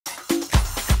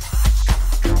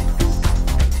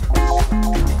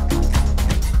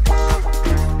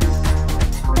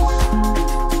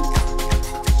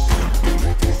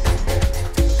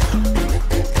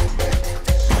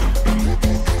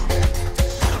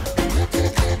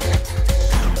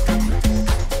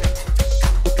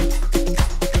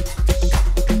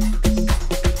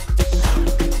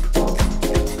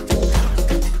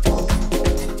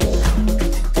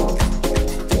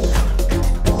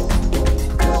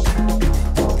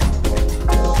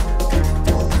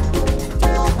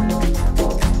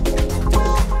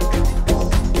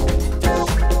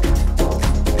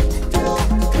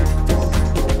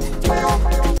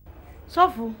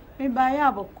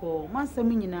aboko mansam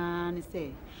nyina ne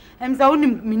se emza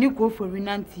wonim mini Koo Fori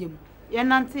nantiem ye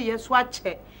nante ye so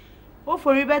ache Koo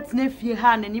Fori betena fie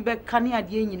ha na ni be kane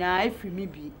ade nyina afiri mi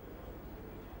bi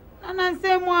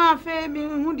nansem afa mi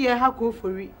hu de ha Koo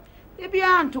Fori e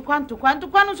bia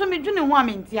ntokwa no so medwene ho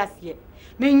amenti ase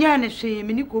me nya ne hwe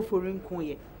mini Koo Fori nko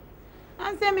ye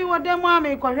nansem mi wodam a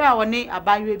me kohwe a woni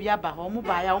abayewa bi aba ho mo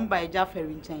ba ya mo ba eja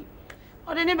fari nchen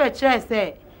ode ni be kire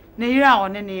se na yira a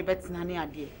woni ne betena ne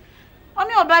ade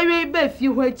oni obayewa be fie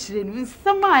ho akire no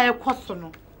nsem a ekoso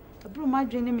no abru ma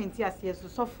dwene menti ase so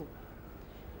sofo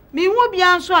mi hu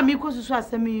bia nso a mi kosusu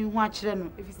asem yi hu akire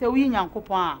no efise wi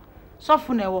nyankopon a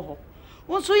sofo na ewo ho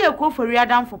wonso ye Koo Fori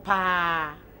adamfo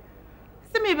pa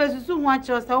simi besusu hu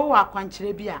akire se wo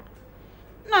akwankire bia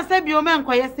na se bi o me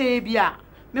nkoye se bia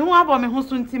me hu abo me hu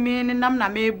so ntimi ne nam na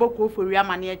me bo Koo Fori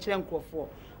amane akire nkofo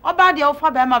oba de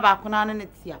ofa ba ma ba kona ne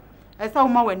tia ese wo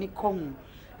ma wani kohu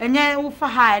enye wo fa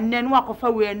ha enne no akofa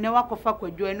we enne wakofa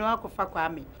kwadwo enne wakofa kwa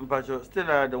ame mpacho still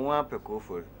the one pe Koo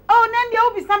Fori oh na ndia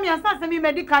obi sam ya sanse mi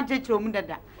medical chechiro mu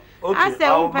dada ase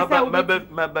wo pese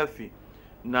maba fi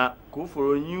na Koo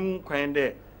Fori nyu kwan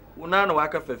de una na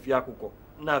waka fa fi akokọ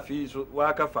na fi so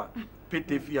waka fa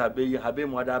pete fi habe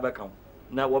mu ada baka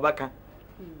na wo baka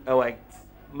ewai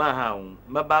ma ha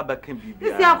maba baka bibia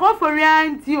isi Koo Fori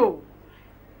anti o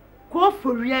Koo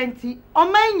Fori anti o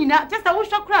man nyina tesa wo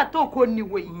hwakura atoko ni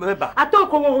we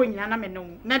atoko wo ho nyina na me no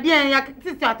na de ya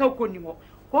tisi atoko ni wo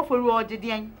Koo Fori o de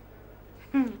de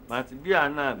mati bia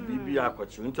na bibia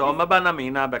akọchi nti o maba na me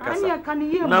na abekasa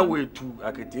na wetu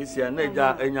aketesia na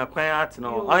eja enya kwan atena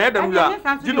o oya dem ya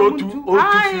di na otu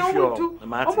fifio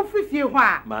mati o fifie ho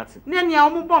a na ne a o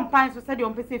mo mpan so se de o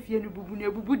mpese fie no bubu na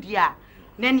ebubu dia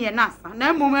na ne na asa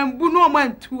na mbu no o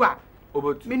mantu a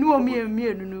obotu me no o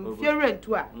mienu no fie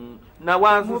rentu a na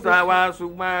wansu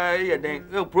ma ye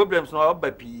den problems no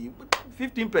oba pi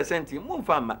 15% mo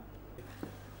mfa ma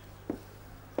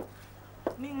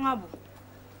mi ngabo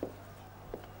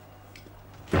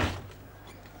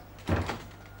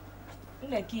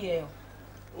kiye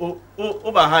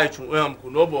o ba ha chu am ku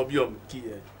no bo bi om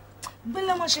kiye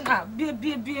bele machine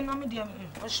bi no me dem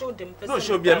o show them person no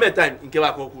show bi me time nke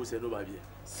ba ko ku se no ba bi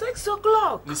 6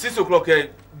 o'clock ni 6 o'clock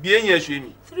bi enye hwe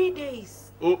mi 3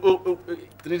 days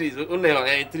 3 days o na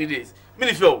 3 days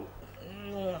mini feel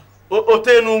o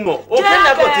te nu ngo o can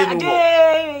never te nu ngo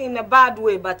in a bad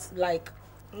way but like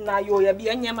na yo ya bi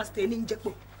enye ma stay ni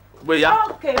njekpo we ya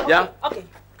okay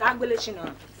ka gbele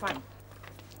china fine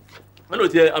Hello,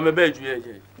 dear. I'm a bad year.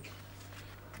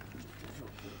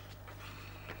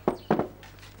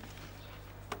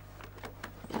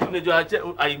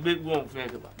 I make one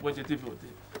friend about what you think.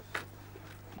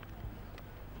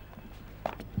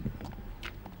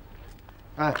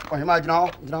 Oh, imagine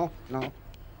now.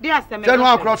 Dear, Sam,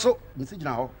 General Crosso, Mr.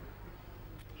 Now.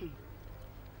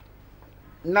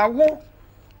 Now,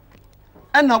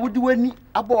 and I would do any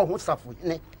about what's up with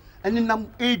me, and then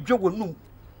I'm a joke with no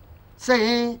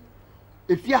say.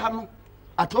 If you have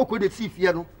atoko de see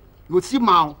fie no you see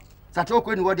ma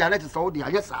atoko ni wo de alert so de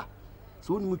ayesa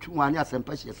so ni mutu wani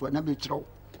asempa hye so na be kiro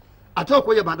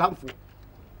atoko ye madamfo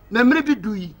na mmiri bi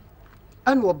du yi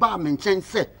ana oba me nchen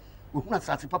se ohun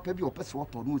asase papa bi opese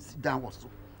woto no si dan wo so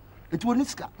enti woni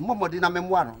sika mmomode na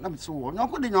memoa no na me so wo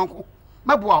nyonko de nyonko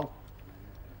meboa wo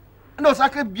na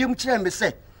osaka biem kire me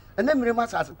se ena mmiri ma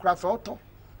asase kura so woto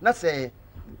na se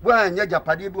wa nya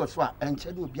japade bi wo so a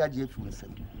enche de obi age afi nsem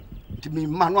timi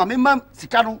manu amema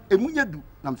sika no emunye du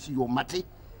na msi yo mate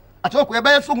atoko ye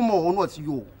baye so humo no asi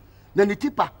yo na ni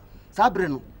tipa sabre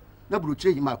no na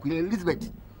broche hima ku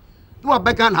Elizabeth no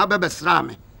abega na bebe sra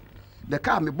me de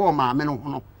ka me bo ma me no ho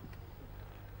no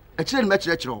e kire me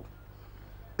kire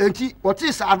enti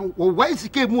oti sa no wo wai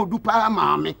sika mu odu pa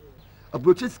ma me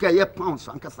abroche sika ye pounds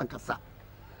ankasa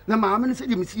na ma me no se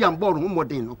de msi am bo no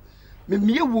modern no me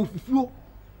mie wo fufuo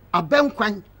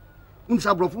abenkwan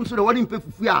unsa brofo nso de wodi mpe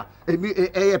fufu a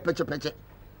eye peche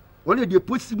woni de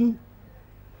posimu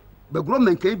begro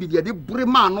menkan bi de bure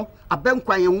ma no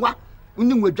abenkwan yenwa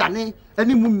uni nwadwane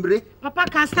ani mu mmire papa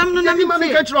ka sam no na mi ma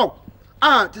me ka kiro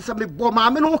ti se me bo ma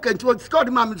me no kan ti ska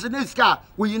de ma me se ne ska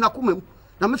wo yi na komam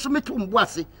na me so me to mbo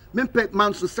ase me mpe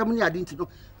man so sam ni ade nti no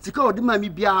sika odi ma mi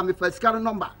bia me fa sika no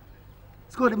number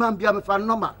sika odi ma bia me fa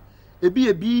number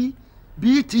ebi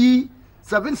BT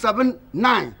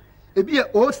 779 ebi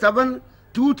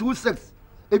 07226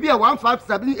 ebi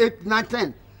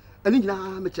 1578910 ani nyina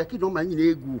me check no ma nyina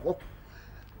egu ho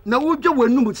na wodwe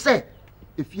wanum se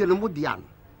efie no modia no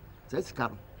se sika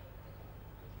no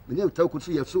me ne utaw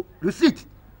kutu yeso receipt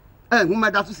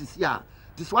nguma da so sisi a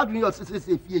ti so adwene yo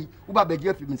sisi efie wo ba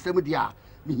bagia fi me nsem dia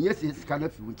me hie sika na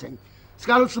fi wo nchen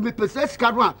sika no so me pese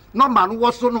sika no a number no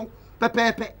wo so no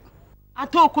pepepe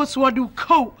atoko swadu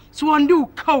ko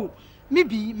me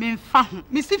bi me mfa ho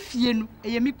me se fie nu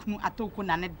eye me kunu atoko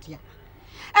na ne dia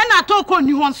ena atoko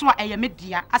ni ho so a eye me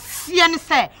dia asie ne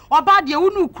se oba dia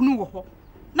wonu kunu wo ho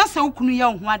na se ukunu ye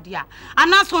ho ade a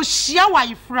ana so hia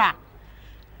wayefra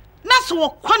na so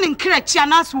wokɔ ne nkrachi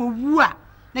ana so owu a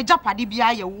na japade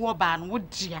bia ye wo ba no wo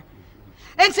dia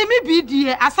enti me bi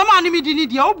die asama ne me di ni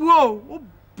dia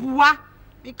obuwa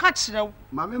me ka kyerɛw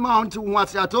mame ma ho nti ho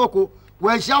ase atoko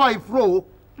wa hia wayefro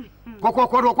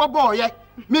kokokoro boye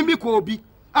mimi ko obi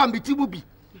ambiti mu bi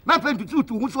ma fa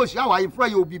ntutu hu so hia wayefro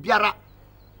ye obi biara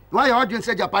no ya odin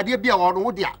se japade bia wo no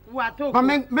wo dia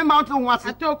me ma ho ase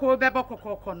atoko bebo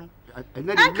kokoko no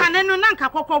enka nenu na nka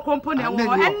kokoko mpo na wo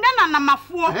enne na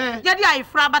namafuo ye de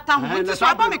ayefra bata ho nti so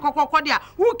aba me kokoko dia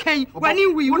wo kan wani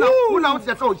wi wo na wo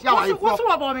se so hia wayefro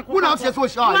wo na wo se so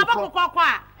hia wayefro kokoko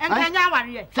a enka nya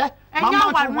ware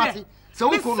enya ware so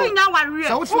wo ko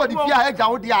so so di bia eja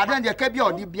wo dia na de ka bia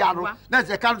odi bia no na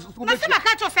se ka so na se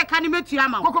ka cho se ka ni metua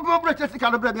ma kokoko bro che sika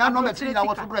no bra mi ano me tin na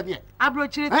wo so bra mi abro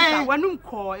chire sika wanum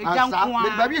ko eja nko a me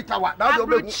ba bi tawa na do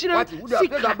be wati wo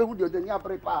da be hu de nya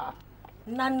bre pa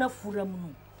nana fura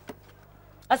mu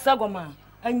asagoma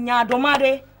anya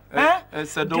domade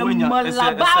ese do wenya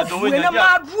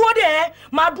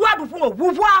madu adufu no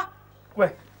wuvwa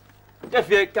we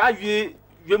efie ka wie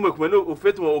mekuma no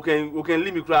ofetu o can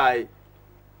limi cry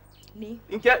ni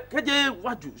nke keje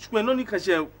waju sukwe no ni ka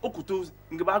she okutu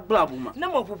nke ba gblabo ma na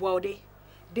mo bubwa ode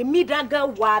de midaga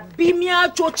wa bimia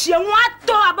chochie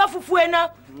wato abafufu ena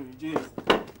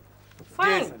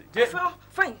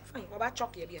fine baba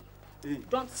chok ye bia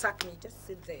don't sack me, just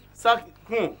sit there. Sack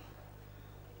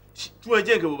tu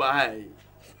eje nke baba hai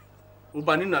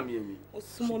ubani na mi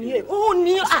osumomie oh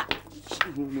ni ah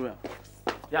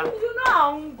yeah. You know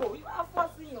how go. You are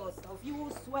forcing yourself. You will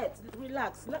sweat.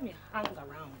 Relax. Let me hang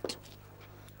around.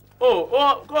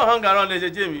 Oh, go hang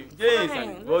around, Jamie.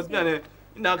 James, was me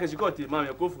na ka shikoti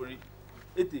mama Koo Fori.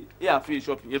 Ete, e a free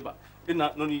shopping eba. E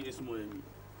na no ni esmo emi.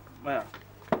 Maya.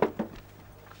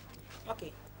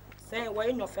 Okay. Say why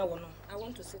in your fair one. I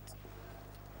want to sit.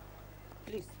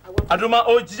 Please, I want to Adoma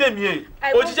Ojijemie.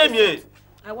 Ojijemie.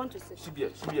 I want to sit.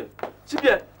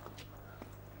 Shibie.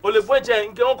 Ole boje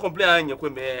nke on complain anya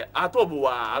kweme atobo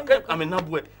wa aka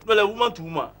amenabwe no le woman to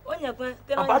woman onya kwen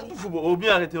te no about fubo obi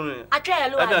an te no anti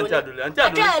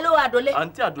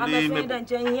adole me dan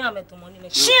chen hin ametomo ni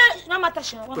she na mata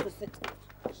she want to sit.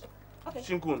 Okay,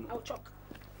 shinkun I'll chalk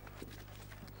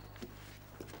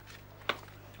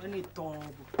oni tobo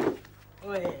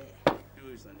oe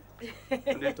you is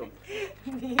ani tom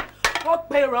what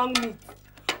pay wrong meat.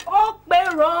 Oh, pay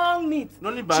wrong meat. No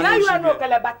ni ba you no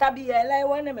kala batabi like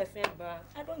when me friend ba.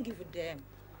 I don't give a damn.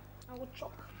 I will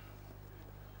chop.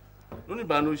 No ni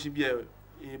ba no shi bi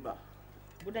e ba.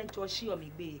 But then to shi o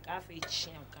mi gbe ka fe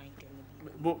chi an kan ke ni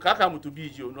bi. Bo kaka mutu bi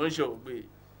ji o no shi o gbe.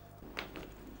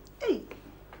 Eh.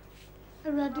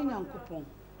 Erade Nyankopon.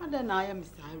 Ada na aya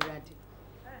Mr. Erade.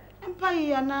 Empai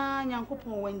ya na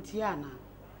Nyankopon wanti ana.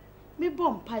 Me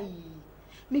bom pai.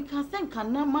 Me kan senka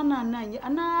na mana na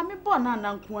ana me bo na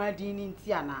na nko adi ni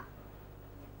nti ana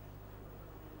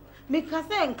me kan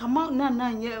senka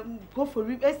na Koo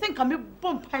Fori senka me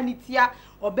bo mpa ni tia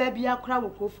oba bia kora wo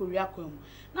Koo Fori akwam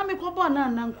na me ko bo na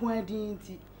nko adi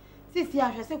nti sisi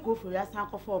ahwe se Koo Fori asan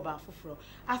akofo oba foforo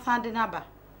asan de na ba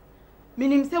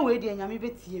minim se we de anyame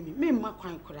betie me mma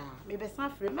kwan kora me be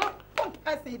san frɛ me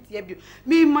pompa se tie bio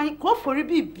me man Koo Fori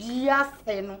bia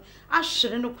se no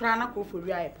ahwere no kora na Koo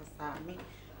Fori aye pasa me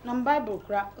na Bible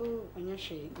kra oh anya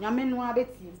hwe nyame no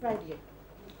abeti mpa de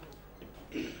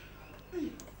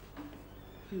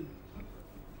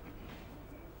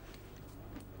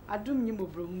adum nyi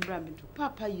mobro mbra me do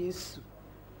papa Yesu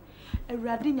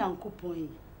Awurade Nyankopon yi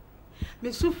me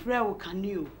sufrɛ wo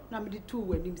kaneo na me de tu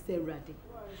wanim se Awurade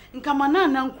nka mana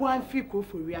na nko anfi Koo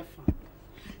Fori afa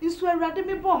nso Awurade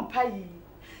me bɔ mpa yi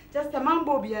just a man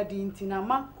bo bia di ntina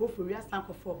ma Koo Fori asan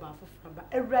kofo ba fofra ba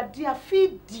Awurade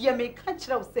afi die me ka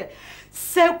kyerɛ wo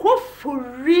se Koo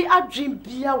Fori adwen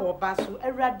bia wo ba so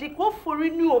Awurade Koo Fori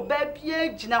ni oba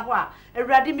bia gina ho a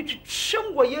Awurade me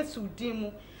twetwem wo Yesu din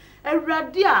mu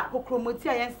Awurade a kokromoti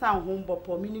a yensan ho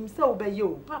mbɔpɔ minim se wo ba ye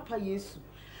o papa Yesu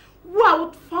wa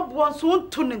wo fa bo so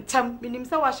nto ne ntam minim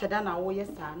se wa hyeda na wo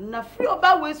yesa na free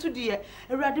oba we su de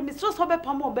Awurade me so be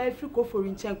pam oba free Koo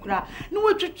Fori nchen kura na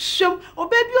wo twetwem oba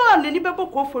bi o na ni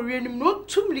bebo Koo Fori anim no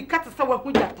tumli kata se wa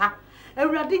ho jata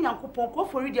Ewurade Nyankopɔn Koo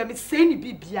Fori dia me sei ni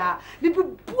bibia me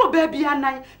bu baby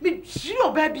anan me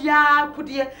jiro baby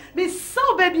akudie me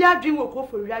saw baby adwen wo Koo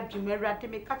Fori adwen Ewurade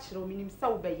me ka kire o minim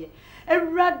saw beye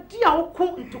Ewurade a wo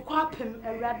ko ntokwa apem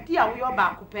Ewurade a wo yo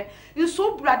ba akopɛ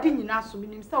nso burade nyina so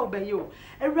minim saw beye o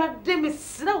Ewurade me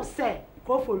srew se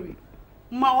Koo Fori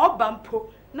ma oba mpo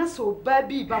na so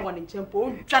baby ba won nchempo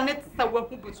o dwane te sa wa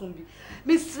hu butum bi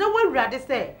me srew Ewurade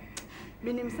se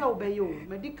minim saw beye o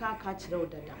medika ka kire o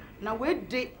dada na we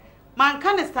de man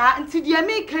kan sa nti de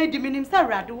me kan di minim sa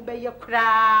Ewurade wo beye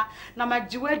kra na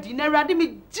magiwa di na Ewurade me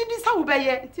gidi sa wo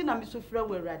beye nti na me so fra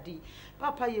wo Ewurade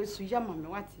Papa Yesu ya mame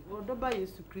wati wodoba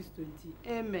Yesu Kristo nti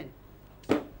amen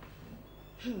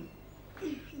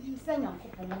Nimsa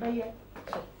Nyankopɔn beye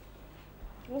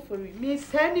Koo Fori me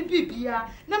sani bibia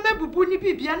na mebubu ni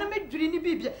bibia na medwiri ni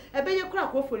bibia ebeye kra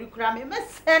Koo Fori kra me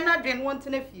sena dwen won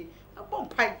tena fie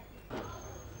abompai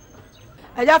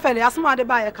Eja fele asuma de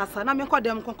ba ye kasa na me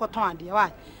kodem konkoton ade wa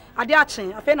ade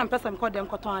achen afi na mpesa me kodem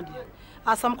konkoton ade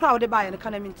asam kra wo de ba ye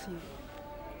kana minti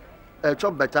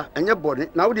chop better enye body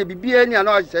na wo de bibia ni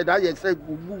ana say da ye say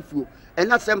gufuo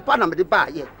ena sempa na me de ba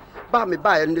ye ba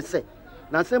ye ne say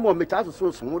na say mo me ta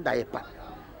so da ye pa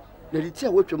na riti a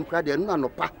wotwem kra de no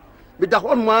anopa me da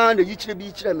ho ma na yi kire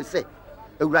bi kire me say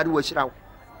Ewurade wo hira wo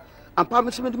ampa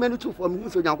me se me de manu tu for me hu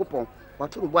so Nyankopɔn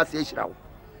wato bo ase hira wo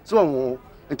so wo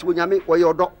nti wonyame wo ye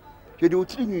odo hwede wo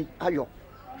tiri nwi ayo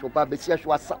so ba be sia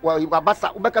hwa wa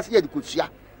basa wo beka se ye dikosua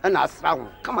na asra wo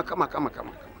kama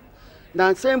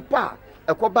na sempa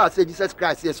ekoba say Jesus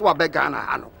Christ yes wa be Ghana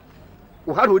ha no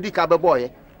wo ha no di ka be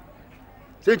boy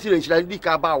se tire nshira di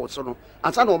ka ba wo so no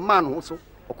ansa no man ho so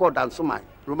okọ danso man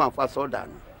Roman fa so dan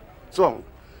so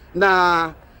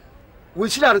na wo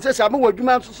shira no se am wo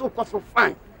adwuma so so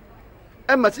fine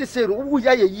e ma se no wo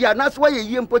ya ye yi na so ye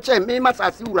yi mpo che me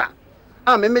masase wura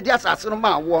a me di asase no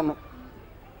ma wo no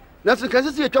na so kan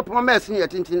se ye twopoma ma ese ye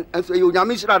tintin enso ye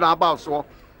onyame shira na ba so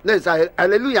na say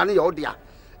hallelujah ne ye odia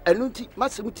enu nti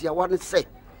masem tia wa ne se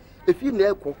efi na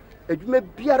eko adwuma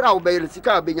biara wo be yere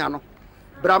sika abenya no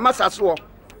bra masase wo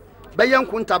be ye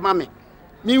nkunta mame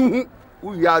mi hu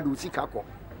uya do sika ko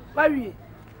wawie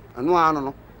anu anu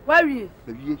no wawie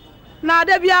bewie na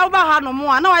da bia wo ba ha no mo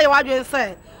a na wa ye wadwen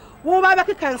se wo ba be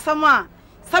keka nsam a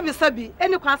sabi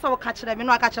eni kwa sa wo ka kire me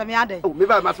no aka kire me ade me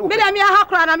ba ma so me da me ha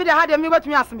kra na me da ha de me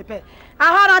batumi aseme pe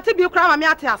aha na te bi kra ma me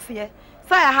ate ase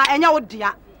sa ya ha enya wo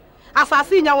dia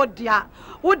asase nya wo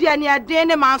dia ne ade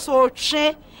ne man so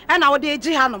twe na wo de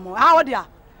gi ha no mo ha wo dia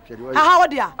aha wo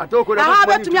dia aha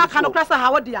batumi aka no kra sa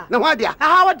ha wo dia na wo dia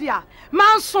aha wo dia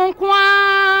man so kwa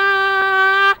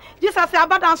Jesus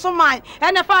abadan so man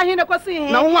ene fa hin ne kosi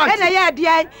hin ene ye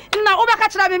dia na wo be ka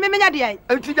kire me menya dia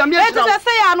enti da me e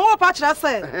se ya no wo pa kire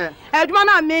se aduma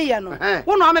na me ye no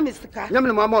wo no ama me sika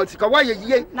nyamne mama sika wa ye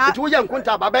yiye enti wo ye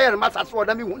nkunta baba ye masase wo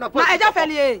na me hu na eja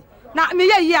fele na me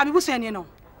ye yi a me busuani no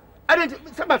ade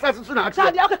se masase so na ati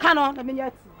sa dia o ka no na me nya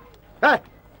ti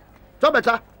to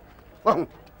beta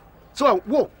so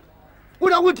wo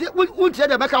na wuti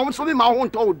de meka wo so me ma ho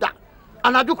nto da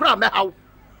anadu kra me hawo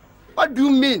what do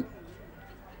you mean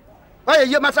why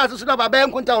ye masase so na baba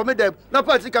en kunta o me de na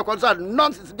politika concern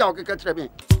nonsense ja o keke kire me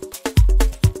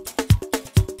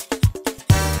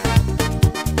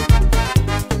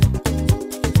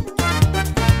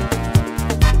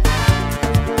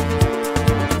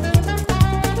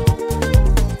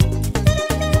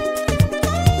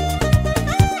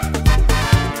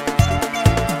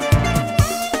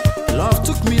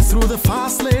through the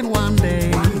fast lane one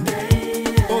day.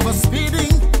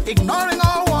 Overspeeding, ignoring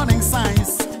all warning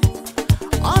signs.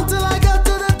 Until I got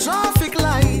to the traffic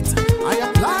light, I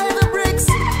applied the brakes.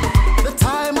 The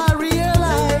time I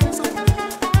realized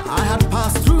I had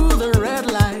passed through the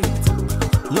red light.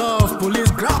 Love,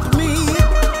 police grabbed me.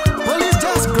 Police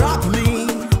just grabbed me.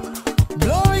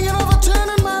 Blowing and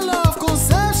overturning my love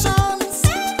concessions.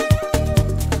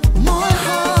 My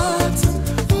heart,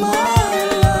 my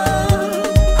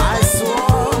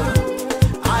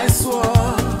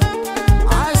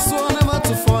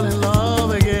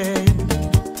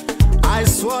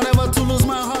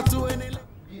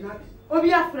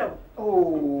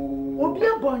Obi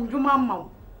abonjuma ma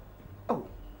oh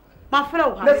ma fra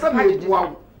wo ha let's me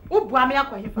bua wo bua me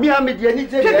akwa hifa mi am de ani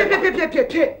je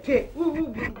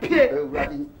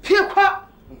pe kwa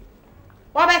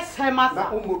wa be sema na sa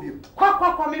omobi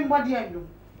kwa me mbodi anu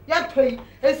ya toi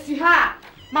esi ha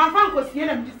ma fa nkosie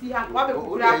na mdi si ha wa be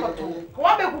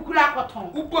kukura akoton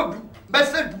ubodu be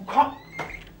se du ko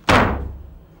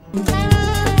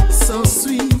so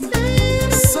sweet,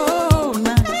 so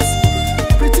nice,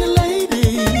 pretty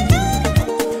lady.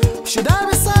 Should I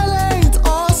be silent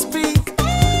or speak?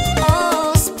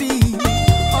 Oh, speak.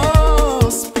 Oh.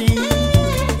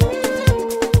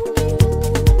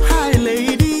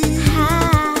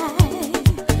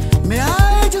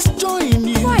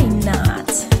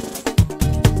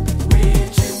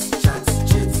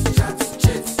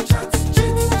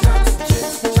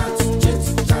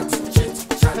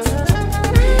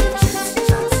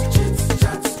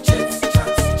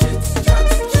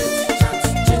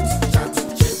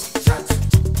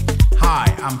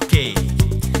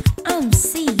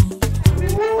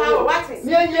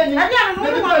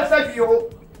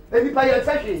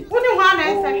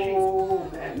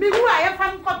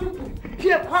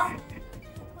 pie kwa.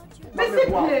 Mesi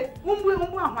pie,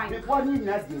 umbu ahwan. Before ni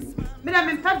na die. Me na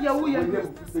me mpade awu ye.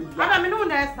 Ada me no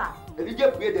na esa. Ebi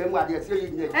je pie dem ade se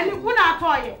yi nye. Eni ku na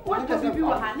atoye. Wo to bibi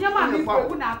wo ha. Niam a me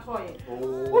ku na atoye.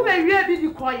 Wo be wie bi di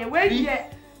koye. We wie.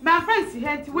 My friends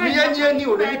here nti we. Nye ni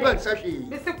o le ipa nsa hwe.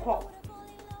 Mesi ko.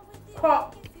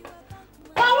 Ko.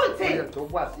 Kwa wo te. To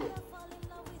bo ase.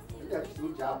 Ya ti o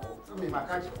ja bo. So me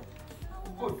maka che.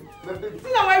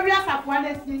 Sina wa wi asafo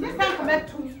na sie. Ye san ko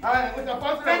metu. Ah, we ta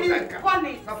pass na senka.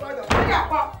 Koni. Ya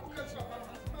ko.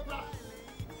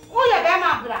 Uye be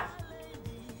ma bra.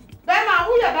 Be ma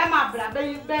uye be ma bra.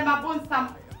 Be ma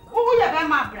bonsam. Uye be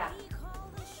ma bra.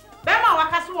 Be ma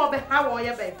wakaso wo be ha wo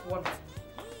ye be fo.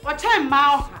 O chen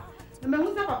ma o ha. Na me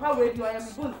hunza papa we di o ye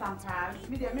me bonsam pa.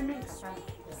 Me de me nkasa.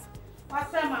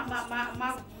 Wasa ma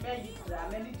me yi bra.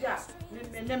 Me ni ja.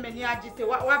 Me ni agi se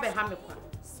wa be ha me kwa.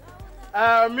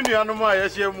 Minu anu mo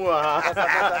ayehie mu ha.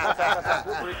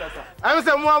 Am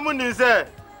se mo amu ni se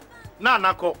na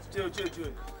anako.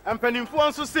 Empanimfo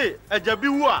nso se ajabi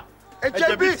wu a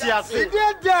ajabi ti ase.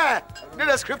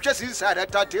 The scriptures inside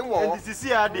that thing wo. And this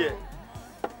is ade.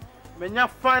 Menya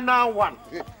final one.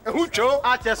 Who cho?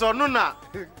 Acheso no na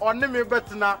oni me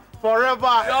betna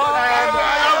forever.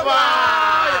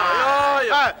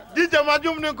 DJ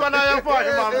Majum ni kona ya fo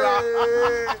hima bra.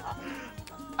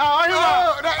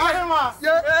 Ahima.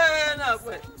 Yeah, na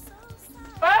kwe.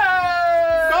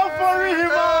 Koo Fori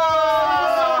hima.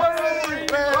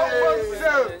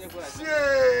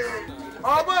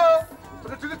 Obo,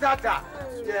 to the tata.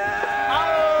 Yeah.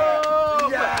 Oh,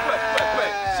 yeah.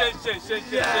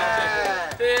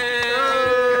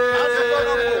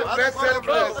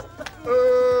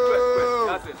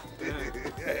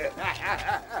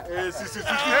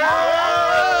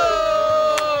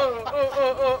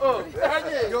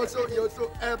 You're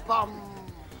so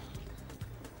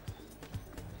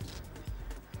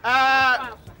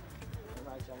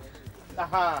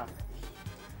aha.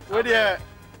 Where there?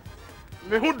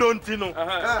 Me who don't know?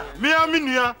 Me and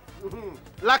Minia.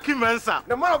 Lucky Mensa.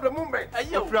 The man of the movement.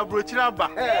 Efra brochira ba.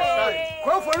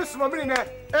 Koo Fori smamini na.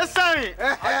 Esani.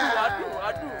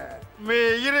 Adu. Me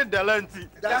yire dalanti.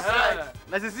 That's right.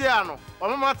 Na sisi ano.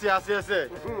 Omama ti ase se.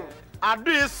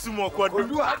 Adu esumo kwadu.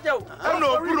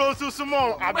 Ono opuro so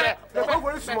sumo abe. Koo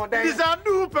Fori sumo den. This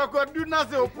adu pe kwadu na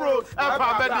se opuro e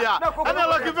pa be dia. Ana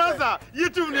Lucky Mensa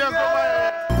YouTube ni e ko ba.